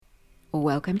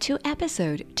Welcome to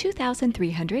episode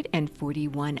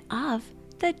 2341 of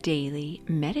the Daily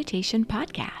Meditation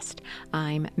Podcast.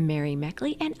 I'm Mary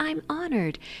Meckley, and I'm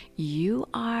honored you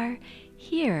are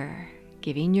here,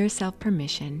 giving yourself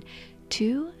permission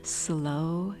to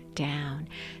slow down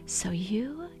so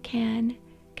you can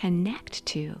connect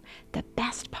to the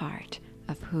best part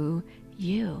of who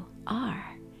you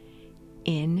are.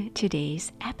 In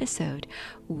today's episode,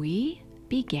 we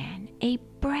begin a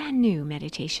brand new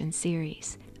meditation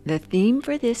series. The theme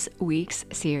for this week's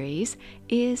series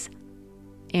is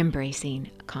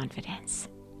Embracing Confidence.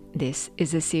 This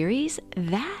is a series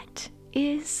that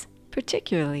is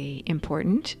particularly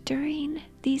important during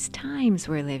these times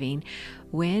we're living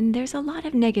when there's a lot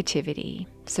of negativity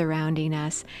surrounding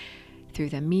us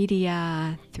through the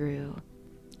media, through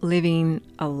living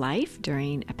a life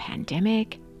during a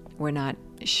pandemic. We're not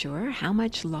sure how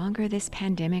much longer this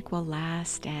pandemic will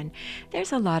last, and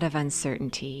there's a lot of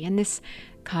uncertainty, and this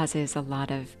causes a lot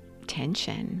of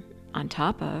tension on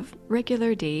top of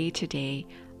regular day-to-day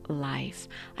life.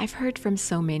 I've heard from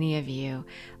so many of you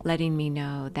letting me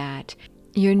know that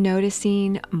you're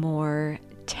noticing more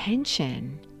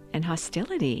tension and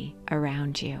hostility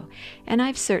around you, and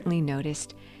I've certainly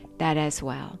noticed that as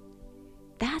well.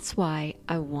 That's why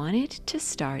I wanted to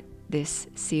start this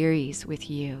series with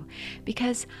you,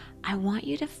 because I want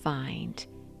you to find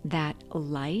that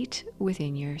light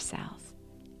within yourself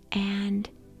and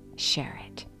share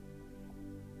it.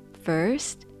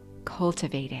 First,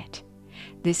 cultivate it.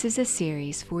 This is a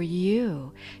series for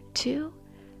you to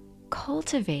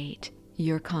cultivate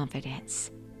your confidence,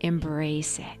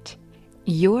 embrace it.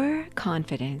 Your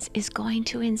confidence is going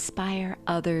to inspire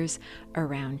others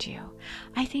around you.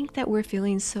 I think that we're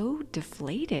feeling so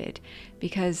deflated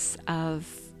because of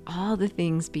all the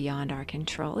things beyond our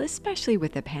control, especially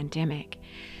with the pandemic.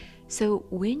 So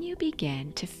when you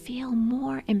begin to feel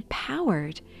more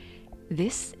empowered,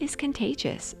 this is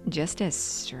contagious. Just as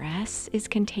stress is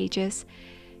contagious,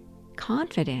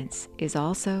 confidence is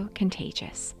also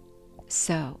contagious.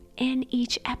 So, in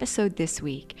each episode this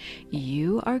week,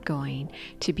 you are going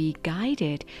to be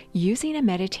guided using a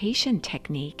meditation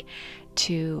technique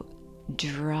to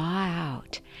draw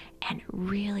out and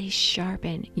really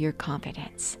sharpen your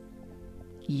confidence.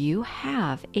 You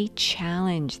have a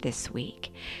challenge this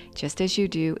week. Just as you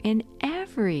do in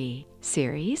every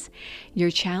series,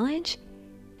 your challenge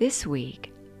this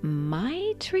week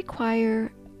might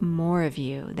require more of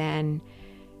you than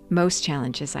most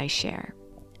challenges I share.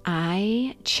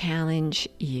 I challenge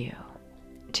you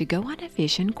to go on a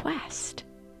vision quest.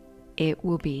 It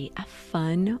will be a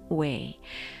fun way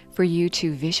for you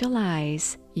to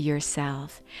visualize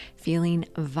yourself feeling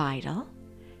vital,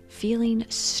 feeling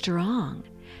strong,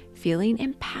 feeling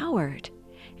empowered,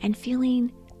 and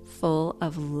feeling full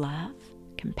of love,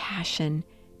 compassion,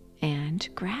 and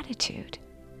gratitude.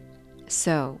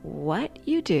 So what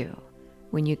you do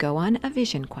when you go on a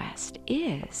vision quest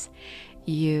is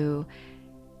you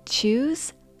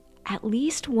choose at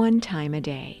least one time a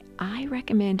day. I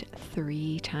recommend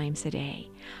 3 times a day.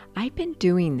 I've been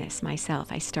doing this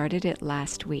myself. I started it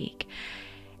last week.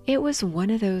 It was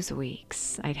one of those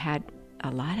weeks. I'd had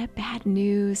a lot of bad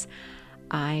news.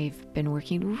 I've been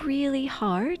working really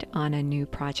hard on a new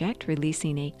project,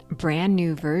 releasing a brand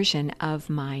new version of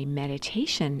my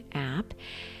meditation app.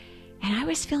 And I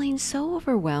was feeling so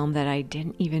overwhelmed that I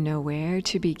didn't even know where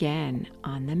to begin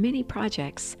on the many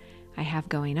projects I have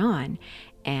going on.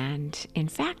 And in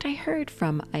fact, I heard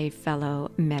from a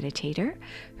fellow meditator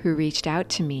who reached out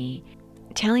to me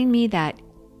telling me that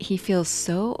he feels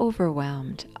so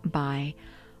overwhelmed by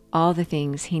all the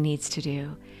things he needs to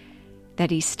do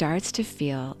that he starts to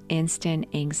feel instant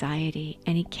anxiety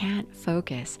and he can't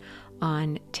focus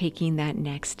on taking that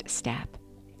next step.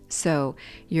 So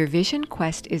your vision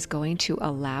quest is going to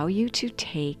allow you to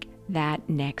take that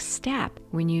next step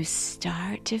when you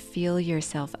start to feel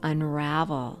yourself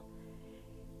unravel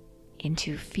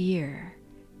into fear,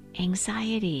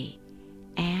 anxiety,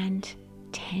 and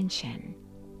tension.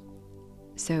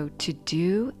 So to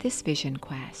do this vision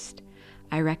quest,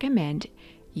 I recommend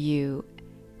you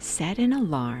set an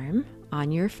alarm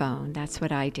on your phone. That's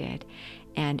what I did.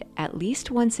 And at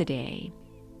least once a day,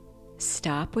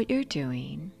 stop what you're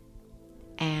doing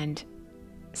and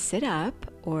sit up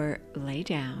or lay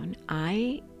down.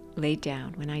 I laid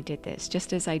down when I did this,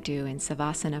 just as I do in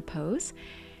Savasana pose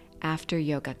after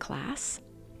yoga class.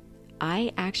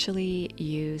 I actually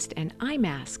used an eye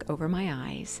mask over my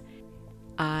eyes.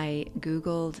 I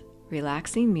Googled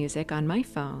relaxing music on my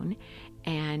phone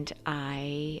and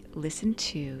I listened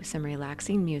to some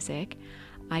relaxing music.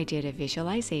 I did a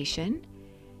visualization,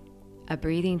 a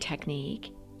breathing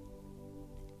technique.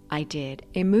 I did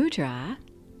a mudra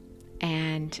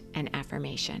and an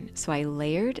affirmation. So I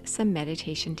layered some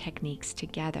meditation techniques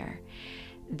together.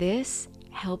 This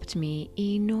helped me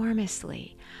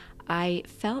enormously. I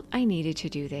felt I needed to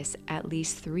do this at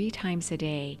least 3 times a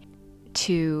day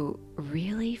to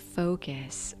really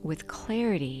focus with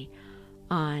clarity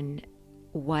on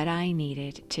what I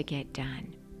needed to get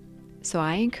done. So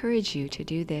I encourage you to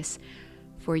do this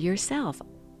for yourself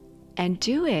and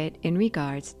do it in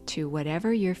regards to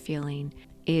whatever you're feeling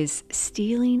is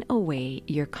stealing away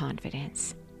your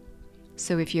confidence.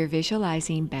 So if you're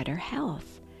visualizing better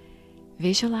health,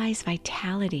 visualize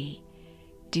vitality,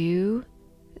 do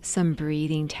some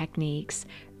breathing techniques,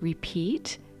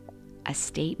 repeat a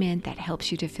statement that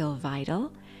helps you to feel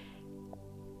vital,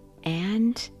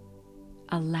 and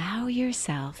allow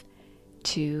yourself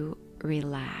to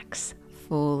relax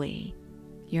fully,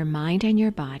 your mind and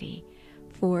your body,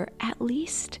 for at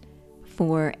least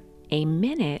for a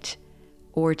minute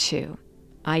or 2.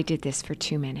 I did this for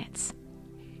 2 minutes.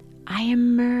 I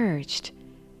emerged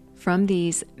from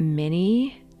these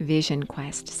mini Vision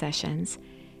Quest sessions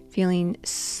feeling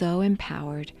so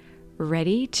empowered,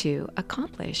 ready to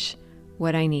accomplish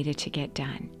what I needed to get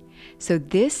done. So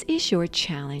this is your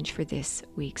challenge for this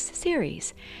week's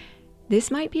series. This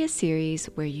might be a series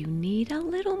where you need a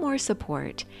little more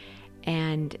support,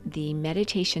 and the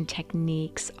meditation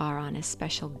techniques are on a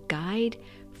special guide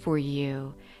for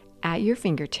you at your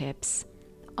fingertips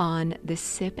on the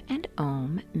Sip and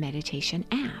Om meditation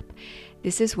app.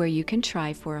 This is where you can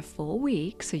try for a full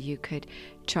week, so you could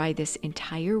try this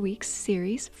entire week's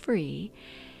series free,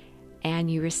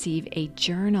 and you receive a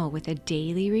journal with a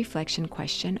daily reflection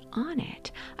question on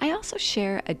it. I also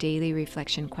share a daily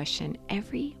reflection question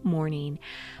every morning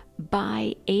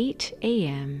by 8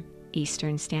 a.m.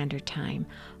 Eastern Standard Time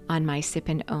on my Sip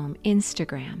and Om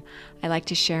Instagram. I like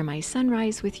to share my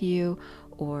sunrise with you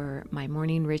or my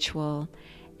morning ritual,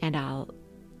 and I'll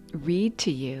read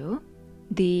to you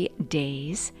the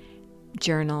day's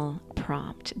journal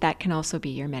prompt. That can also be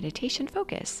your meditation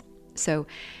focus. So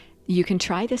you can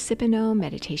try the Sip and Om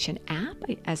meditation app,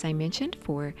 as I mentioned,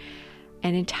 for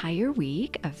an entire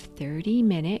week of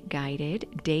 30-minute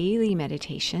guided daily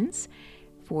meditations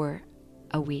for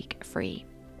a week free.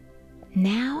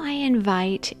 Now I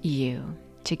invite you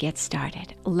to get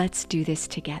started. Let's do this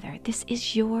together. This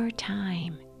is your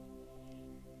time.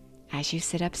 As you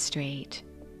sit up straight,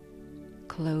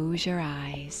 close your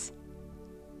eyes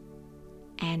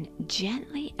and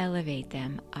gently elevate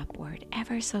them upward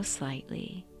ever so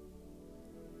slightly.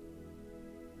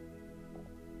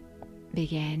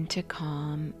 Begin to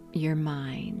calm your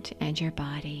mind and your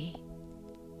body.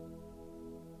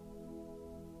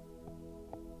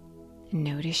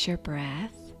 Notice your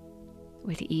breath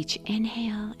with each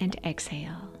inhale and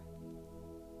exhale,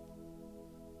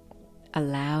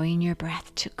 allowing your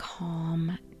breath to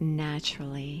calm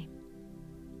naturally.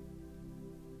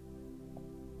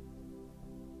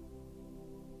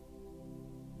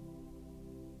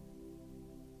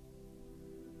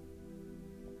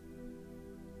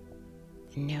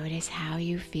 Notice how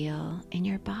you feel in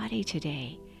your body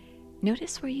today.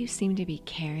 Notice where you seem to be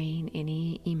carrying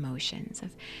any emotions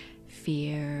of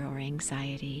fear or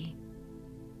anxiety.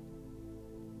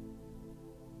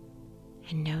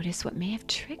 And notice what may have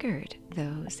triggered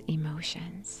those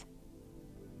emotions.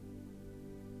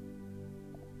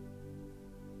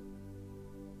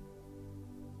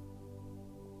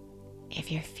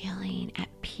 If you're feeling at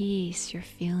peace, you're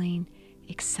feeling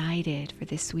excited for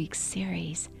this week's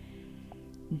series,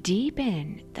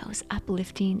 deepen those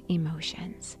uplifting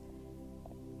emotions.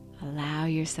 Allow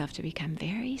yourself to become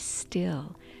very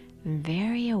still and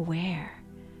very aware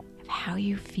of how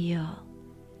you feel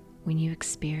when you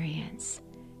experience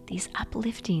these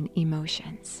uplifting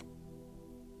emotions.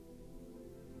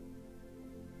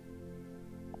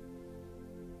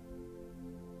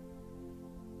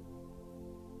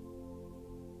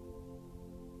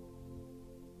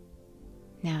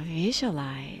 Now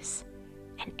visualize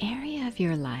an area of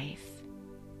your life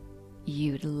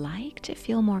you'd like to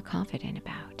feel more confident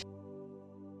about.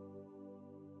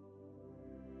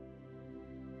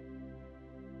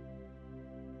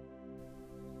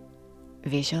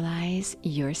 Visualize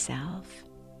yourself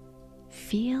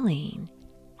feeling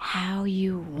how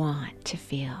you want to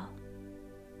feel.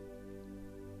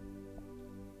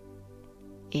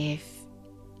 If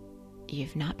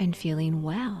you've not been feeling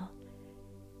well,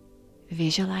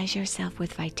 visualize yourself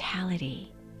with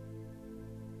vitality.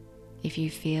 If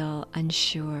you feel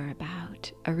unsure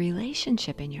about a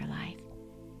relationship in your life,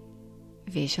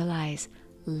 visualize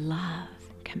love,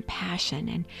 compassion,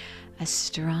 and a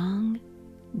strong,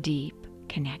 deep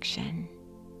connection.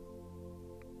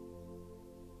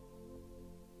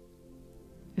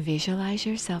 Visualize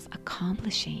yourself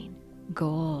accomplishing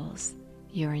goals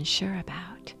you're unsure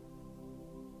about.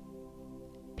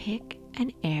 Pick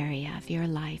an area of your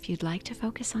life you'd like to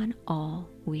focus on all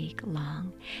week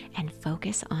long and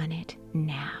focus on it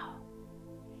now.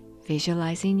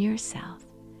 Visualizing yourself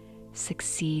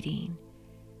succeeding,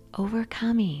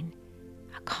 overcoming,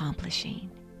 accomplishing.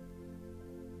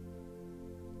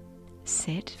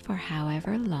 Sit for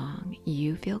however long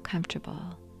you feel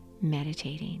comfortable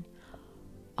meditating.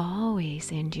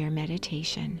 Always end your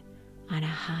meditation on a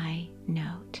high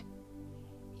note.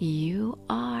 You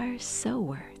are so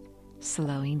worth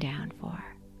slowing down for.